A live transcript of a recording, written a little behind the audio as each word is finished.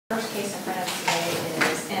First case in front of us today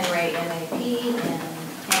is Mpmp and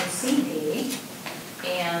Mpmp,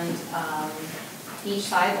 and each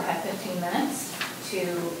side will have 15 minutes to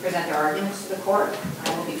present their arguments to the court.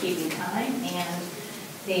 I will be keeping time, and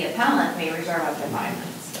the appellant may reserve up to 5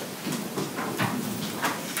 minutes.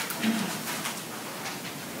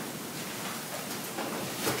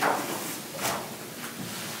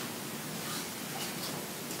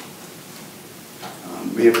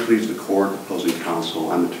 May it please the court, opposing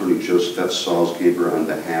counsel, I'm Attorney Joseph F. Salzgeber on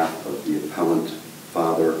behalf of the appellant,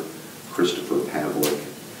 Father Christopher Pavlik.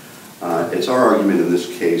 It's our argument in this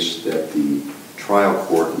case that the trial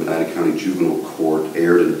court, the Medina County Juvenile Court,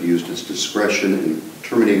 erred and abused its discretion in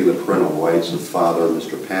terminating the parental rights of Father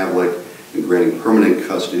Mr. Pavlik and granting permanent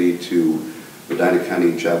custody to Medina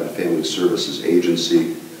County Job and Family Services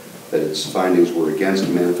Agency, that its findings were against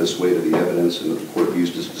the manifest weight of the evidence, and that the court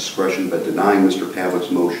abused its discretion by denying Mr. Pavlik's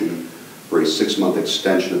motion for a 6-month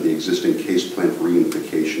extension of the existing case plan for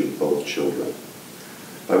reunification of both children.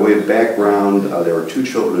 By way of background, there are 2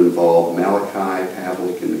 children involved, Malachi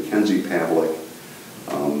Pavlik and Mackenzie Pavlik.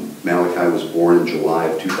 Malachi was born in July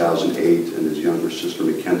of 2008, and his younger sister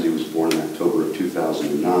Mackenzie was born in October of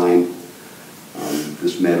 2009.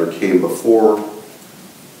 This matter came before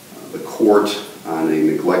the court on a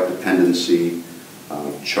neglect dependency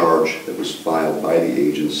charge that was filed by the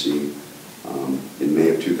agency in May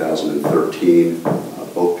of 2013.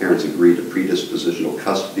 Both parents agreed to predispositional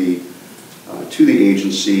custody to the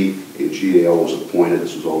agency. A GAL was appointed.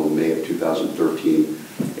 This was all in May of 2013.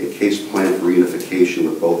 A case plan for reunification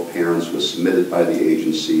with both parents was submitted by the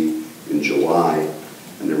agency in July,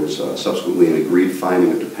 and there was subsequently an agreed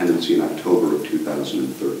finding of dependency in October of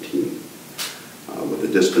 2013. With the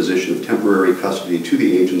disposition of temporary custody to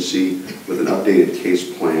the agency with an updated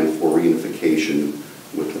case plan for reunification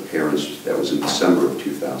with the parents. That was in December of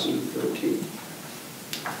 2013.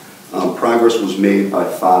 Progress was made by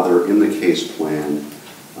Father in the case plan,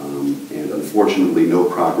 and unfortunately no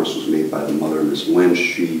progress was made by the mother, Ms. Lynch.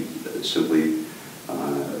 She simply,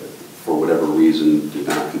 for whatever reason, did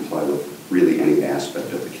not comply with really any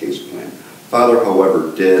aspect of the case plan. Father,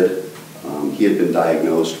 however, did. He had been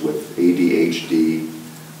diagnosed with ADHD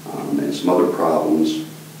and some other problems,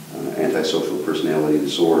 antisocial personality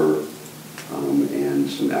disorder, and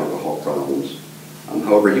some alcohol problems.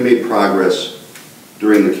 However, he made progress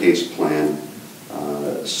during the case plan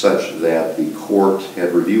such that the court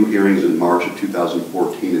had review hearings in March of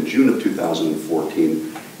 2014 and June of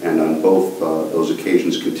 2014, and on both those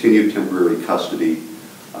occasions continued temporary custody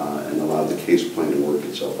and allowed the case plan to work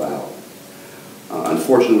itself out.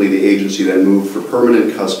 Unfortunately, the agency then moved for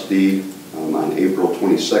permanent custody on April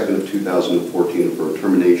 22nd of 2014 for a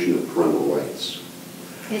termination of parental rights.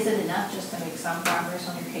 Is it enough just to make some progress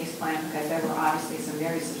on your case plan? Because there were obviously some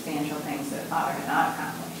very substantial things that Father had not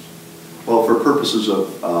accomplished. Well, for purposes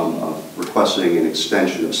of requesting an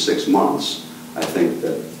extension of 6 months, I think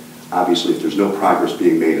that obviously if there's no progress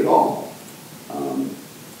being made at all,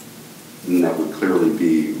 then that would clearly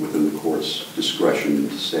be within the court's discretion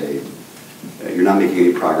to say, you're not making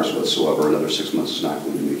any progress whatsoever, another 6 months is not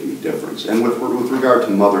going to make any difference. And with regard to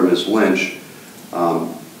Mother, Ms. Lynch,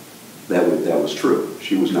 that was true.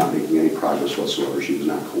 She was not making any progress whatsoever. She was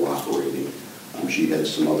not cooperating. She had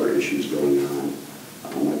some other issues going on.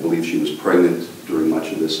 I believe she was pregnant during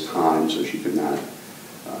much of this time, so she could not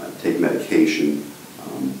take medication.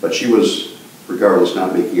 But she was, regardless,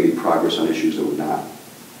 not making any progress on issues that would not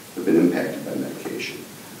have been impacted by medication.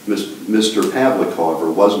 Mr. Pavlik,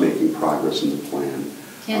 however, was making progress in the plan.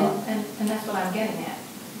 And that's what I'm getting at.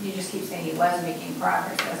 You just keep saying he was making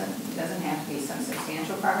progress. Doesn't have to be some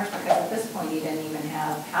substantial progress, because at this point he didn't even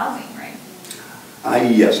have housing, right?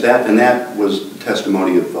 Yes, that was the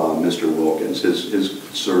testimony of Mr. Wilkins. His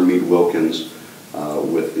concern, Meade Wilkins,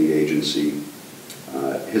 with the agency.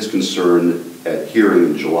 His concern at hearing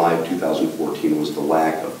in July of 2014 was the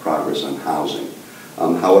lack of progress on housing.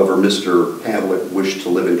 However, Mr. Pavlik wished to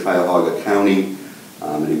live in Cuyahoga County,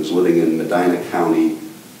 and he was living in Medina County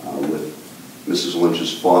with Mrs.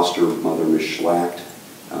 Lynch's foster mother, Ms. Schlacht,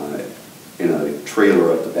 in a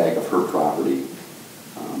trailer at the back of her property.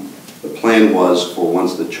 The plan was for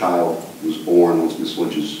once the child was born, once Ms.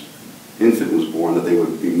 Lynch's infant was born, that they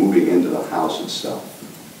would be moving into the house itself.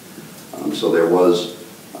 So there was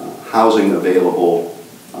housing available,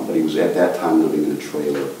 but he was at that time living in a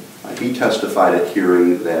trailer. He testified at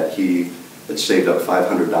hearing that he had saved up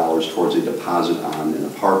 $500 towards a deposit on an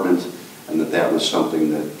apartment, and that was something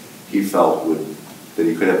that he felt that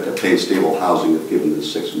he could have obtained stable housing if given the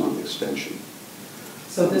 6-month extension.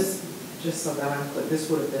 So this, just so that I'm clear, this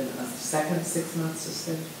would have been a second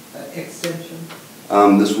 6-month extension?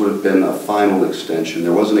 This would have been a final extension.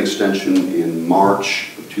 There was an extension in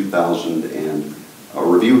March of 2000 and a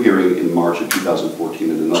review hearing in March of 2014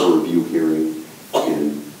 and another review hearing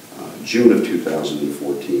in June of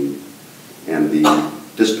 2014. And the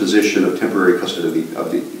disposition of temporary custody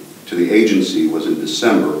to the agency was in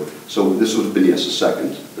December. So this would have been, yes,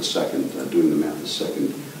 doing the math, the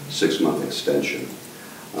second 6-month extension.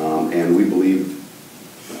 And we believe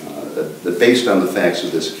that based on the facts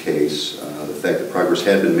of this case, the fact that progress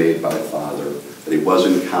had been made by father, that he was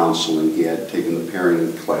in counseling, he had taken the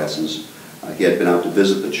parenting classes, he had been out to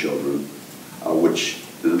visit the children, which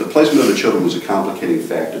the placement of the children was a complicating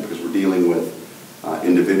factor because we're dealing with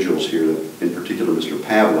individuals here, in particular Mr.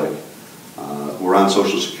 Pavlik, who were on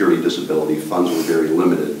Social Security disability, funds were very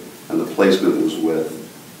limited, and the placement was with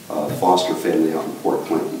a foster family out in Port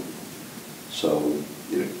Clinton. So,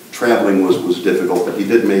 traveling was difficult, but he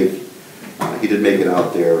did make it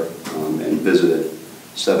out there and visited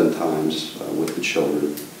 7 times with the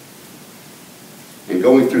children. And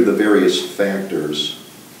going through the various factors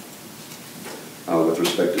with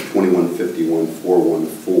respect to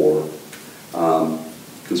 2151-414,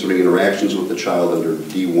 concerning interactions with the child under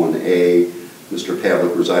D1A, Mr.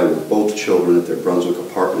 Pavlik resided with both children at their Brunswick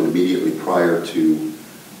apartment immediately prior to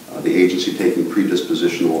the agency taking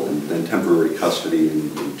predispositional and then temporary custody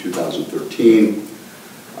in 2013.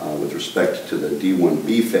 With respect to the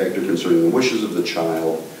D1B factor concerning the wishes of the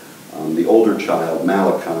child, the older child,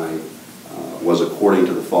 Malachi, was, according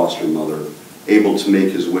to the foster mother, able to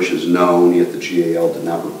make his wishes known, yet the GAL did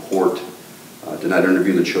not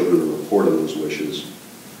interview the children or report on those wishes.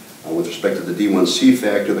 With respect to the D1C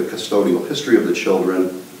factor, the custodial history of the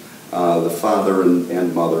children, the father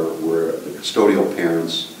and mother were the custodial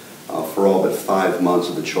parents for all but 5 months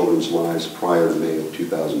of the children's lives prior to May of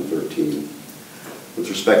 2013. With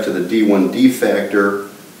respect to the D1D factor,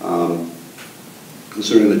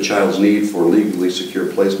 concerning the child's need for legally secure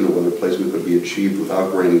placement or whether placement could be achieved without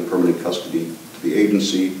granting permanent custody to the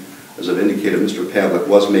agency, as I've indicated, Mr. Pavlik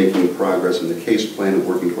was making progress in the case plan and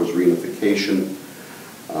working towards reunification.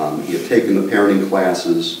 He had taken the parenting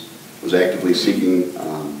classes, was actively seeking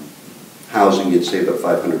housing. He had saved up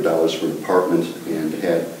 $500 for an apartment and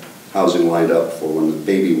had housing lined up for when the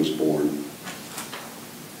baby was born.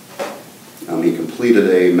 He completed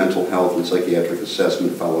a mental health and psychiatric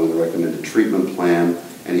assessment following the recommended treatment plan,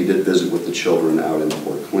 and he did visit with the children out in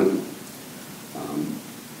Port Clinton.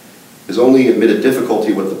 His only admitted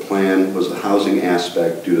difficulty with the plan was the housing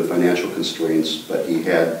aspect due to financial constraints, but he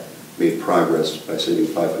had made progress by saving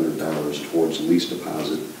 $500 towards a lease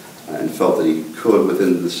deposit and felt that he could,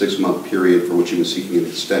 within the 6-month period for which he was seeking an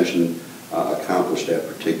extension, accomplish that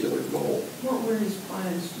particular goal. What were his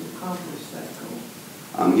plans to accomplish that goal?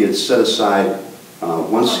 He had set aside,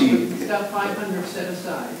 once He's got 500 set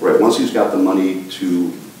aside. Right, once he's got the money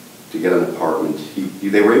to get an apartment,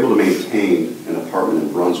 they were able to maintain an apartment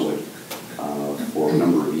in Brunswick for a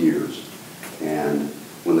number of years. And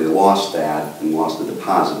when they lost that and lost the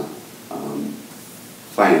deposit,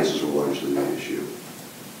 finances were largely the issue.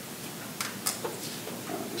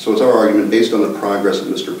 So it's our argument, based on the progress that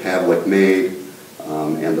Mr. Pavlik made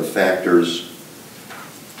and the factors.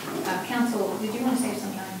 Counsel, did you want to save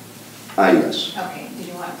some time? Yes. Okay, did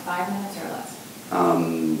you want 5 minutes or less?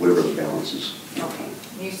 Whatever the balance is. Okay,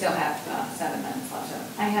 you still have 7 minutes left.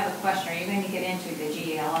 I have a question. Are you going to get into the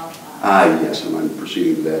GAL? Yes, and I'm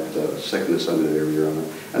proceeding to that second assignment area, Your Honor.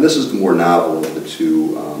 And this is the more novel of the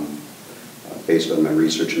two, based on my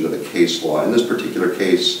research into the case law. In this particular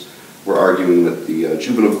case, we're arguing that the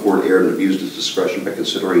juvenile court erred and abused its discretion by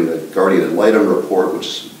considering the guardian ad litem report,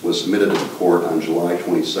 which was submitted to the court on July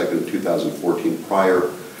 22nd, 2014, prior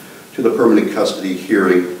to the permanent custody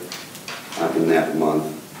hearing in that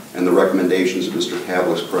month, and the recommendations that Mr.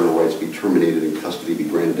 Pavlik's parental rights be terminated and custody be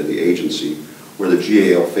granted to the agency, where the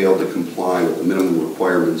GAL failed to comply with the minimum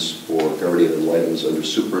requirements for guardian ad litems under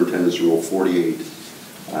Superintendent's Rule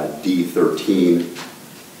 48D13.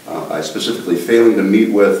 By specifically failing to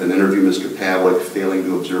meet with and interview Mr. Pavlik, failing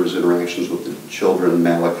to observe his interactions with the children,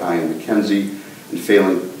 Malachi and Mackenzie, and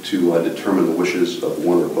failing to determine the wishes of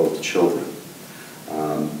one or both children.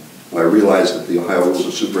 I realize that the Ohio Rules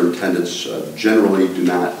of Superintendents generally do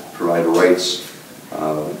not provide rights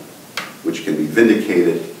which can be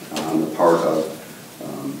vindicated on the part of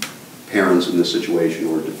parents in this situation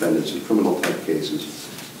or defendants in criminal type cases.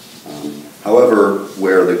 However,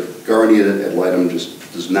 where the guardian ad litem just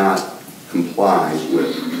does not comply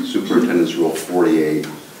with Superintendent's Rule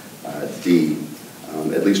 48D,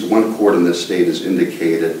 at least one court in this state has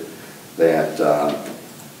indicated that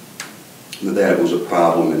that was a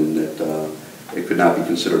problem and that it could not be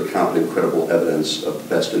considered competent, credible evidence of the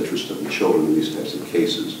best interest of the children in these types of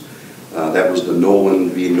cases. That was the Nolan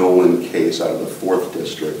v. Nolan case out of the 4th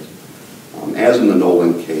District. As in the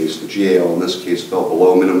Nolan case, the GAL in this case fell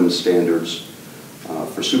below minimum standards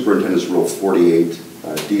for Superintendent's Rule 48,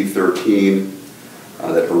 D13,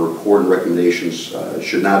 that her report and recommendations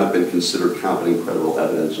should not have been considered competent, credible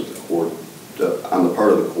evidence of the court, on the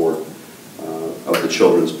part of the court, of the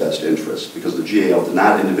children's best interest, because the GAL did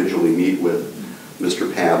not individually meet with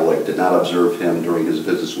Mr. Pavlik, did not observe him during his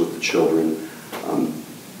visits with the children,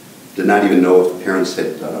 did not even know if the parents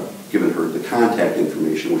had given her the contact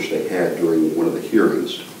information which they had during one of the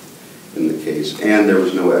hearings in the case, and there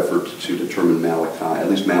was no effort to determine Malachi, at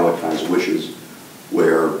least Malachi's wishes,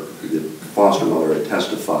 where the foster mother had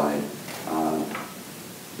testified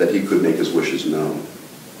that he could make his wishes known.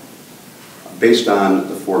 Based on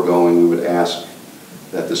the foregoing, we would ask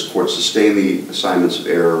that this court sustain the assignments of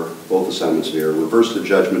error, both assignments of error, reverse the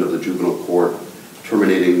judgment of the juvenile court,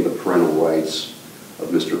 terminating the parental rights of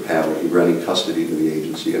Mr. Pavlik and granting custody to the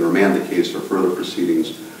agency, and remand the case for further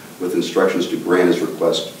proceedings with instructions to grant his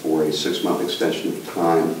request for a 6-month extension of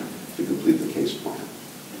time to complete the case plan.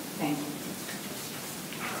 Thank you.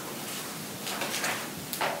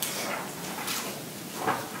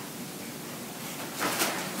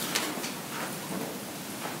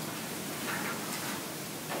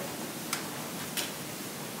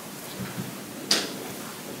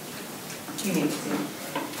 You may proceed.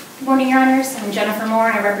 Good morning, Your Honors. I'm Jennifer Moore,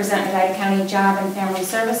 and I represent Medina County Job and Family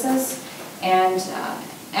Services. And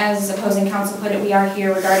as opposing counsel put it, we are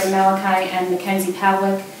here regarding Malachi and Mackenzie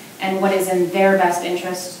Pavlik and what is in their best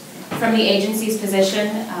interest. From the agency's position,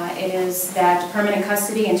 it is that permanent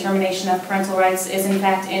custody and termination of parental rights is in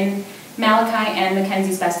fact in Malachi and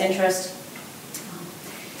Mackenzie's best interest.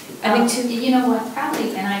 I think you know what,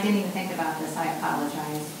 probably, and I didn't even think about this, I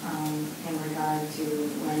apologize in regard to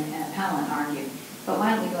when an appellant argued, but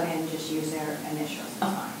why don't we go ahead and just use their initials? Oh,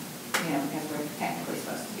 fine. You know, because we're technically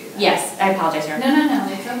supposed to do that. Yes, I apologize, Your Honor. No,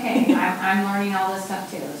 it's okay. I'm learning all this stuff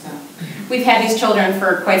too, so. We've had these children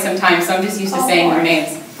for quite some time, so I'm just used to saying their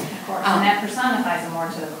names. Of course, and that personifies them more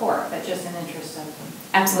to the court, but just in interest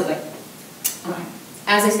of. Absolutely.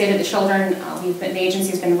 As I stated, the children, the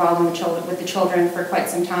agency's been involved with the children for quite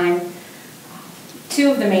some time. Two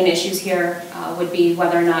of the main issues here would be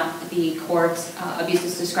whether or not the court abused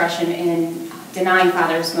its discretion in denying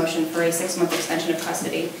father's motion for a 6-month extension of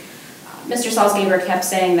custody. Mr. Salzgeber kept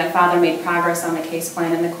saying that father made progress on the case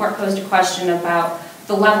plan, and the court posed a question about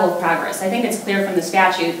the level of progress. I think it's clear from the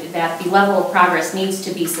statute that the level of progress needs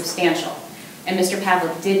to be substantial, and Mr.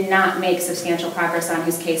 Pavlik did not make substantial progress on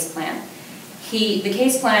his case plan. The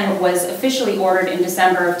case plan was officially ordered in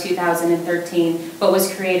December of 2013, but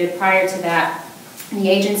was created prior to that. The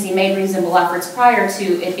agency made reasonable efforts prior to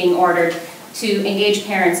it being ordered to engage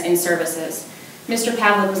parents in services. Mr.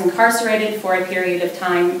 Pavlik was incarcerated for a period of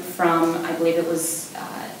time from, I believe it was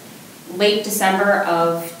late December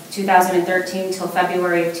of 2013 till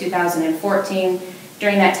February of 2014.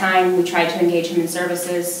 During that time, we tried to engage him in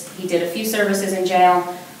services. He did a few services in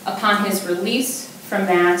jail. Upon his release from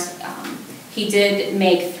that, he did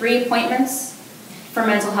make 3 appointments for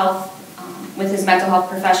mental health with his mental health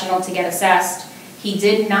professional to get assessed. He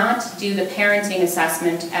did not do the parenting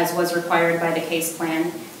assessment as was required by the case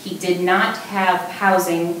plan. He did not have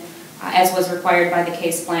housing as was required by the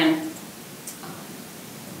case plan.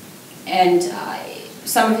 And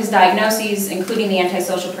some of his diagnoses, including the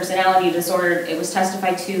antisocial personality disorder, it was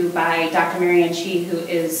testified to by Dr. Marianne Chi, who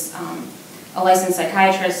is a licensed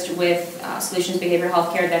psychiatrist with Solutions Behavioral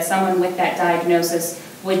Health Care, that someone with that diagnosis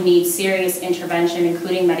would need serious intervention,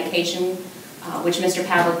 including medication, which Mr.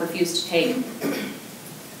 Pavlik refused to take.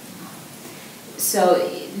 So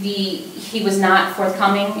he was not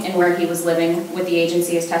forthcoming in where he was living with the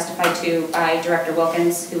agency, as testified to by Director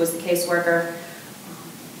Wilkins, who was the caseworker.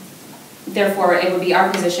 Therefore, it would be our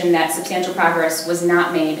position that substantial progress was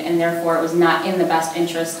not made, and therefore it was not in the best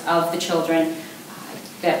interest of the children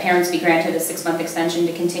that parents be granted a 6-month extension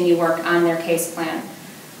to continue work on their case plan.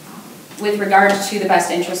 With regard to the best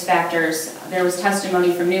interest factors, there was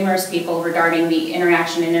testimony from numerous people regarding the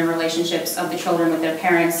interaction and interrelationships of the children with their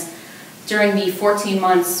parents. During the 14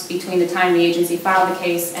 months between the time the agency filed the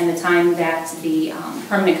case and the time that the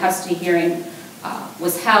permanent custody hearing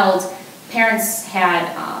was held, parents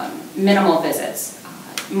had minimal visits.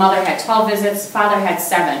 Mother had 12 visits, father had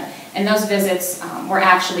 7. And those visits were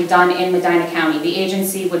actually done in Medina County. The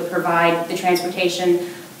agency would provide the transportation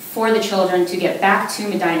for the children to get back to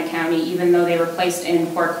Medina County, even though they were placed in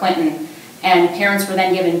Port Clinton. And parents were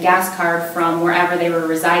then given gas card from wherever they were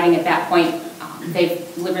residing at that point They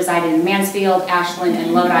resided in Mansfield, Ashland,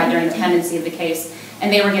 and Lodi during the pendency of the case,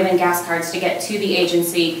 and they were given gas cards to get to the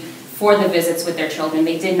agency for the visits with their children.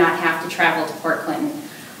 They did not have to travel to Port Clinton.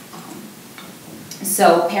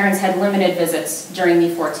 So parents had limited visits during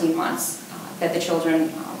the 14 months that the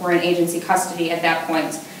children were in agency custody at that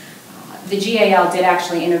point. The GAL did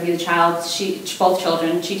actually interview the child, both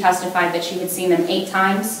children. She testified that she had seen them 8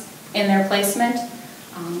 times in their placement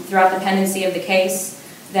throughout the pendency of the case,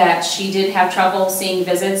 that she did have trouble seeing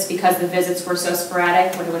visits because the visits were so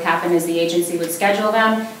sporadic. What would happen is the agency would schedule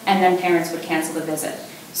them and then parents would cancel the visit.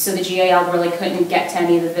 So the GAL really couldn't get to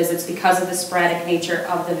any of the visits because of the sporadic nature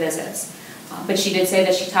of the visits. But she did say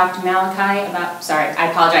that she talked to Malachi about, sorry,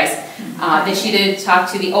 I apologize, that she did talk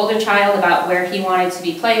to the older child about where he wanted to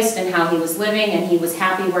be placed and how he was living, and he was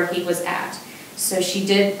happy where he was at. So she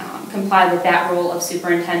did comply with that role of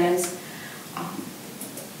superintendence.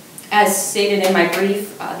 As stated in my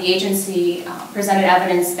brief, the agency presented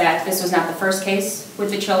evidence that this was not the first case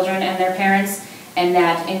with the children and their parents, and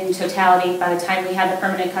that in totality, by the time we had the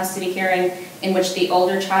permanent custody hearing, in which the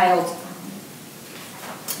older child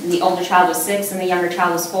was 6 and the younger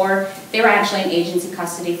child was 4, they were actually in agency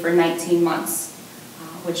custody for 19 months,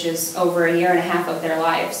 which is over a year and a half of their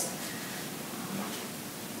lives.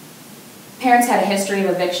 Parents had a history of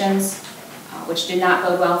evictions, which did not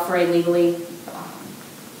bode well for a legally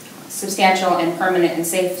substantial and permanent and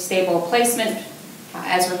safe, stable placement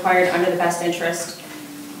as required under the best interest.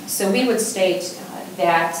 So we would state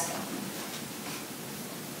that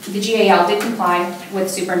the GAL did comply with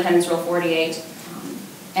Superintendent's Rule 48,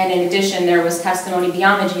 and in addition there was testimony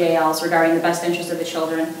beyond the GALs regarding the best interest of the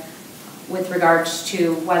children with regards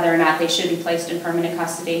to whether or not they should be placed in permanent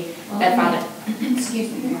custody. Well, that father. Excuse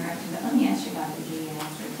me, but let me ask you about the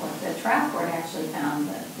GAL's report. The trial court actually found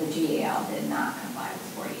that the GAL did not comply with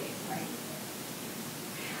 48, right?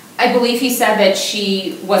 I believe he said that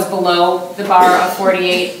she was below the bar of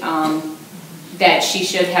 48, that she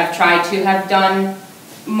should have tried to have done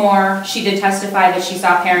more. She did testify that she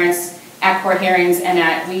saw parents at court hearings,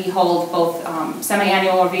 and we hold both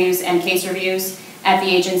semi-annual reviews and case reviews at the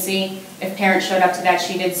agency. If parents showed up to that,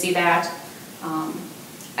 she did see that.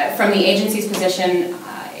 From the agency's position,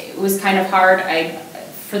 it was kind of hard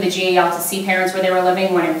for the GAL to see parents where they were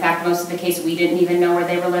living, when in fact most of the case we didn't even know where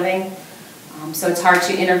they were living. So it's hard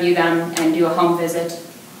to interview them and do a home visit.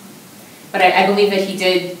 But I believe that he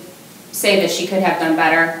did say that she could have done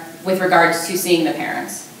better with regards to seeing the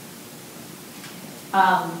parents.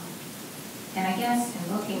 And I guess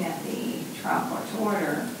in looking at the trial court's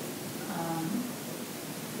order,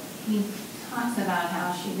 he talks about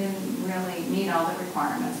how she didn't really meet all the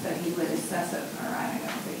requirements, but he would assess it, or I don't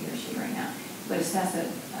know if he or she right now, would assess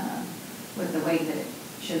it with the weight that it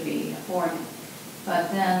should be afforded.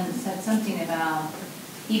 But then said something about,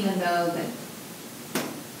 even though that,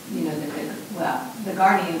 you know, the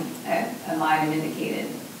guardian ad litem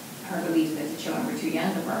indicated her belief that the children were too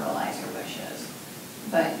young to verbalize her wishes,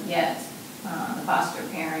 but yet the foster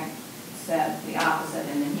parent said the opposite,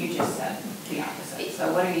 and then you just said the opposite.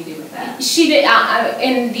 So what do you do with that? She did,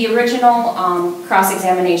 in the original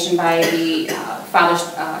cross-examination by the father's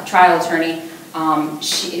trial attorney,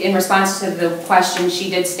 in response to the question,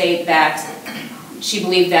 she did state that she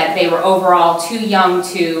believed that they were overall too young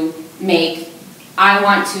to make, I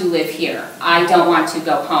want to live here, I don't want to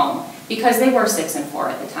go home, because they were 6 and 4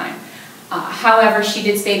 at the time. However, she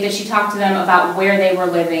did state that she talked to them about where they were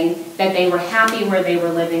living, that they were happy where they were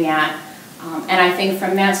living at, and I think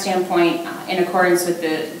from that standpoint, in accordance with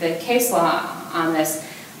the case law on this,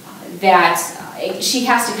 that she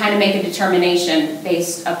has to kind of make a determination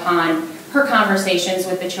based upon her conversations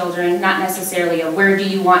with the children, not necessarily a where do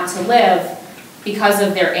you want to live because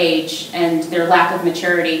of their age and their lack of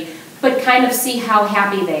maturity, but kind of see how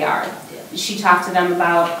happy they are. She talked to them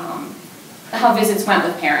about how visits went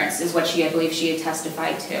with parents, is what I believe she had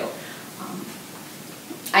testified to.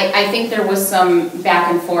 I think there was some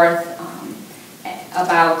back and forth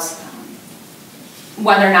about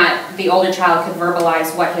whether or not the older child could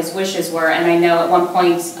verbalize what his wishes were, and I know at one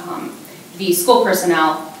point the school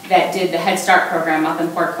personnel that did the Head Start program up in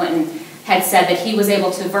Port Clinton had said that he was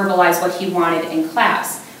able to verbalize what he wanted in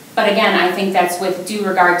class. But again, I think that's with due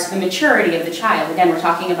regard to the maturity of the child. Again, we're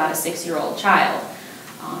talking about a 6-year-old child.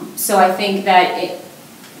 So I think that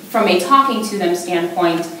from a talking to them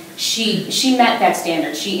standpoint, she met that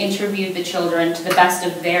standard. She interviewed the children to the best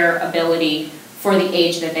of their ability for the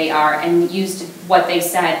age that they are, and used what they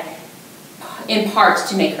said in part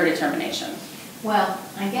to make her determination. Well,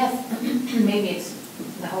 I guess maybe it's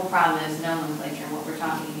the whole problem is nomenclature, what we're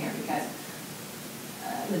talking here, because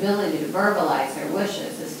the ability to verbalize their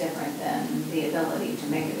wishes is different than the ability to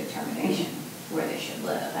make a determination. where they should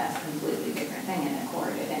live. That's a completely different thing and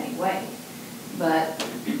accorded anyway. But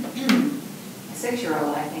a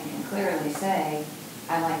 6-year-old, I think, can clearly say,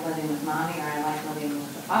 I like living with mommy or I like living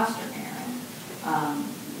with a foster parent.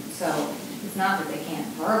 So it's not that they can't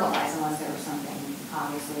verbalize unless there was something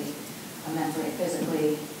obviously mentally or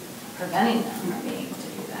physically preventing them from being able to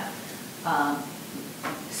do that.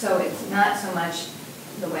 So it's not so much,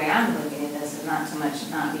 the way I'm looking at this is not so much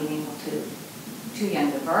not being able to, too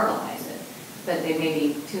young to verbalize it, but they may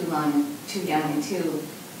be too young and too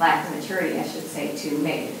lack of maturity, I should say, to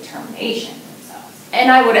make a determination themselves.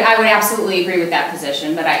 And I would absolutely agree with that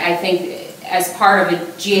position, but I think as part of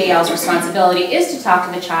a GAL's responsibility is to talk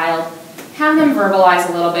to the child, have them verbalize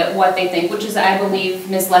a little bit what they think, which is, I believe,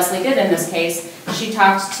 Ms. Leslie did in this case. She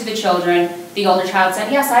talked to the children. The older child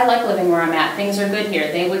said, yes, I like living where I'm at. Things are good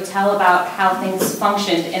here. They would tell about how things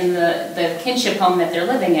functioned in the kinship home that they're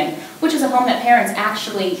living in, which is a home that parents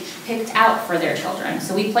actually picked out for their children.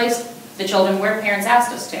 So we placed the children where parents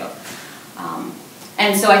asked us to.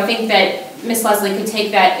 And so I think that Ms. Leslie could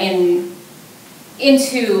take that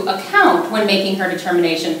into account when making her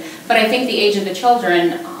determination. But I think the age of the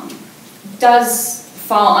children does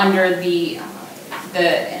fall under the,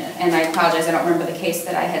 and I apologize, I don't remember the case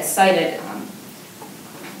that I had cited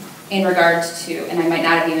in regards to, and I might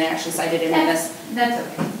not have even actually cited it in this. That's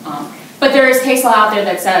okay. But there is case law out there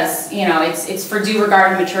that says, you know, it's for due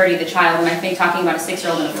regard and maturity of the child, and I think talking about a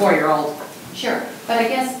 6-year-old and a 4-year-old. Sure, but I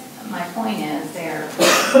guess my point is there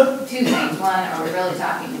are two things. One, are we really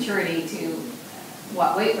talking maturity to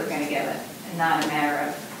what weight we're going to give it, and not a matter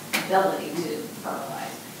of ability to verbalize.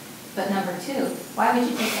 But number two, why would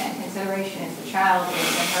you take that in consideration if the child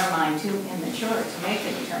is, in her mind, too immature to make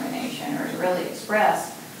the determination or to really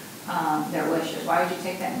express their wishes? Why would you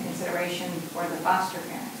take that in consideration for the foster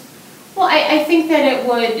parents? Well, I think that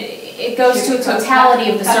it goes to a totality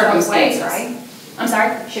of the circumstances. Right? I'm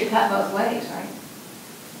sorry? Should cut both ways, right?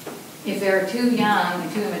 If they're too young and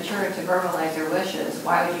too immature to verbalize their wishes,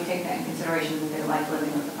 why would you take that in consideration that they like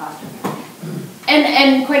living with the foster parent?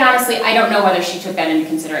 And quite honestly, I don't know whether she took that into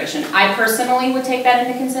consideration. I personally would take that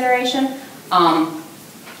into consideration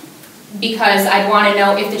because I'd want to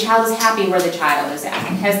know if the child is happy where the child is at.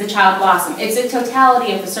 Has the child blossomed? It's a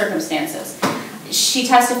totality of the circumstances. She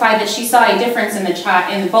testified that she saw a difference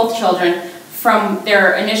in both children from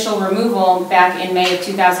their initial removal back in May of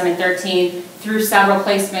 2013 through several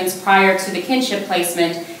placements prior to the kinship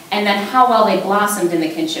placement, and then how well they blossomed in the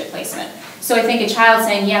kinship placement. So I think a child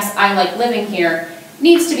saying, yes, I like living here,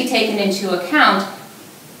 needs to be taken into account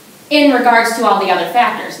in regards to all the other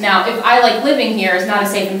factors. Now, if I like living here is not a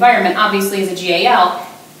safe environment, obviously as a GAL,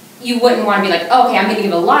 you wouldn't want to be like, okay, I'm going to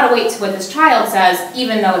give a lot of weight to what this child says,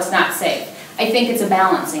 even though it's not safe. I think it's a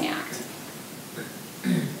balancing act.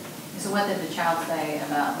 So what did the child say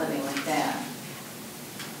about living with Dad?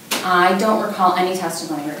 I don't recall any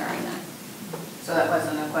testimony regarding that. So that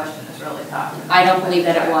wasn't a question that's really talked about? I don't believe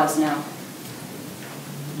that it was, no.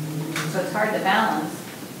 So it's hard to balance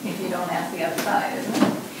if you don't ask the other side, isn't it?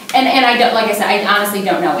 And I don't, like I said, I honestly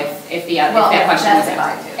don't know if that question was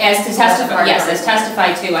asked. As to testify, yes, as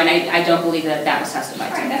testified to, and I don't believe that that was testified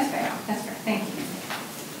to. All right, that's fair. That's fair. Thank you.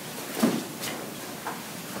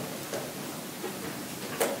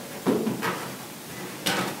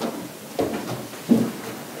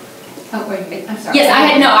 Oh, wait, I'm sorry. Yes,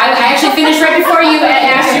 I actually finished right before you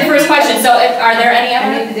asked your first question. So are there any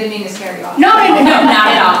other? I didn't mean to scare you off. No, not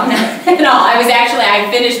at all. Not at all.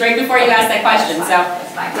 I finished right before you asked that question. So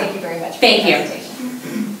that's fine. Thank you very much. Thank you.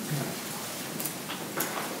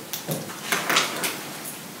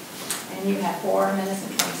 And you have 4 minutes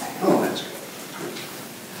and 20 seconds. Oh, that's good.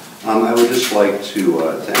 I would just like to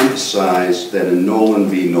emphasize that in Nolan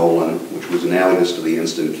v. Nolan, which was analogous to the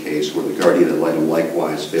instant case where the guardian ad litem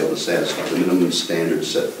likewise failed to satisfy the minimum standards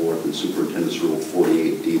set forth in Superintendent's Rule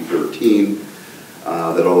 48D13,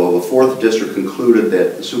 that although the 4th District concluded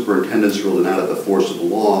that the Superintendent's Rule did not have the force of the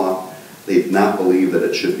law, they did not believe that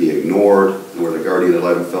it should be ignored, and where the guardian ad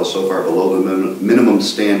litem fell so far below the minimum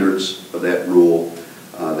standards of that rule,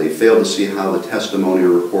 they failed to see how the testimony or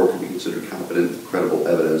report could be considered competent, credible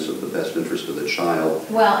evidence of the best interest of the child.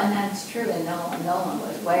 Well, and that's true, and Nolan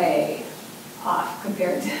was way off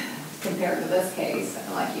compared to this case.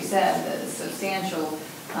 Like you said, the substantial,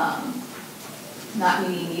 not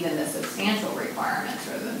meeting even the substantial requirements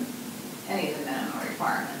or any of the minimum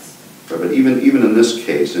requirements. Right, but even in this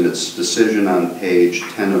case, in its decision on page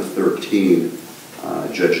 10 of 13,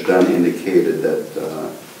 Judge Dunn indicated that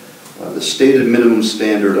the stated minimum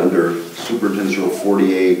standard under Superintendent's Rule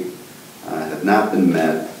 48 had not been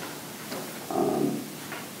met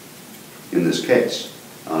in this case.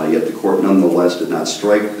 Yet the court nonetheless did not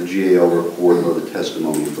strike the GAL report or the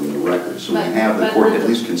testimony from the record. So we have the court at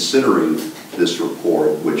least considering this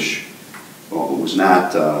report, which was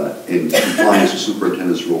not in compliance with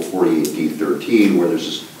Superintendent's Rule 48D13, where there's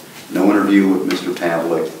just no interview with Mr.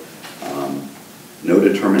 Pavlik, no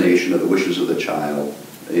determination of the wishes of the child.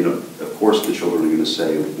 You know, of course the children are going to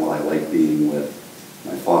say, well, I like being with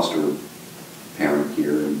my foster parent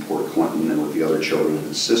here in Port Clinton and with the other children and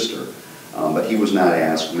his sister. But he was not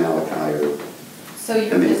asked, Malachi or So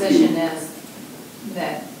your Mpmp. position is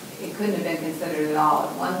that it couldn't have been considered at all.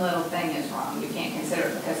 If one little thing is wrong, you can't consider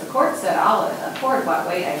it, because the court said what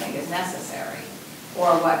weight I think is necessary,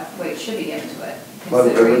 or what weight should be given to it,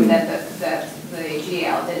 considering that the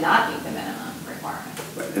GL did not meet the minimum requirement.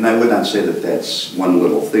 Right. And I would not say that that's one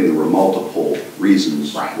little thing. There were multiple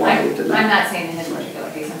reasons why it did not. I'm not saying in this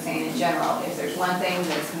particular case, I'm saying in general, if there's one thing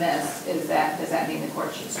that's missed, does that mean the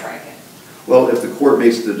court should strike it? Well, if the court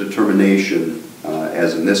makes the determination,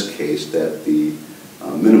 as in this case, that the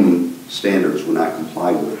minimum standards were not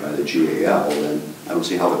complied with by the GAL, then I don't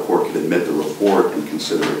see how the court could admit the report and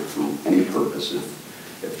consider it for any purpose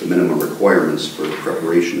if the minimum requirements for the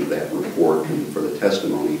preparation of that report and for the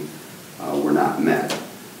testimony were not met.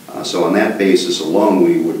 So on that basis alone,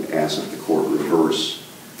 we would ask that the court reverse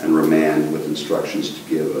and remand with instructions to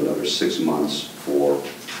give another 6 months for,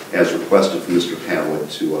 as requested from Mr.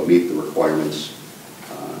 Pavlik, to meet the requirements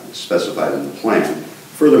specified in the plan.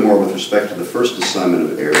 Furthermore, with respect to the first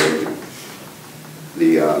assignment of error,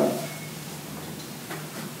 the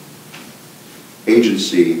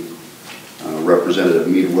agency representative,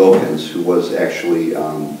 Meade Wilkins, who was actually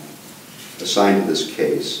assigned to this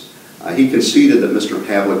case, he conceded that Mr.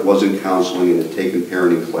 Pavlik was in counseling and had taken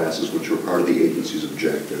parenting classes, which were part of the agency's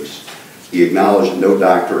objectives. He acknowledged that no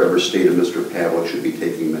doctor ever stated Mr. Pavlik should be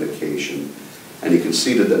taking medication, and he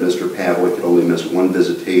conceded that Mr. Pavlik had only missed one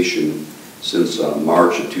visitation since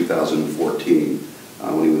March of 2014,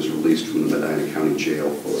 when he was released from the Medina County Jail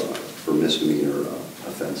for misdemeanor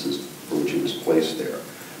offenses for which he was placed there.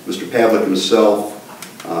 Mr. Pavlik himself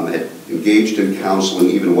had engaged in counseling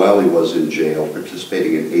even while he was in jail,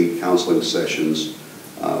 participating in 8 counseling sessions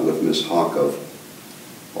with Ms. Hawk of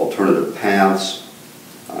Alternative Paths.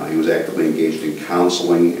 He was actively engaged in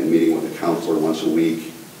counseling and meeting with a counselor once a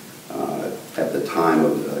week at the time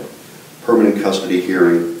of the permanent custody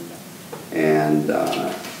hearing, and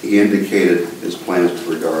he indicated his plans with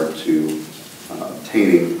regard to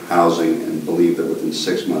obtaining housing and believed that within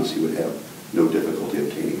 6 months he would have no difficulty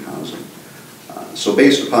obtaining housing. So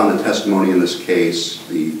based upon the testimony in this case,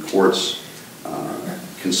 the court's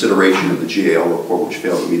consideration of the GAL report, which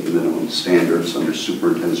failed to meet the minimum standards under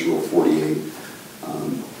Superintendent's Rule 48,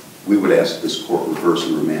 we would ask that this court reverse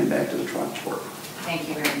and remand back to the trial court. Thank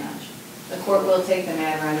you very much. The court will take the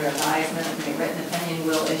matter under advisement, and a written opinion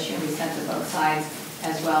will issue and be sent to both sides,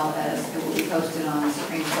 as well as it will be posted on the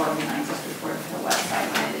Supreme Court United States Report to the website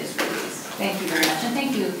when it is released. Thank you very much, and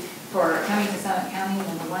thank you for coming to Summit County,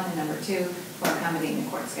 number 1, and number 2, for accommodating the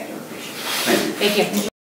court schedule. Appreciate it. Thank you. Thank you.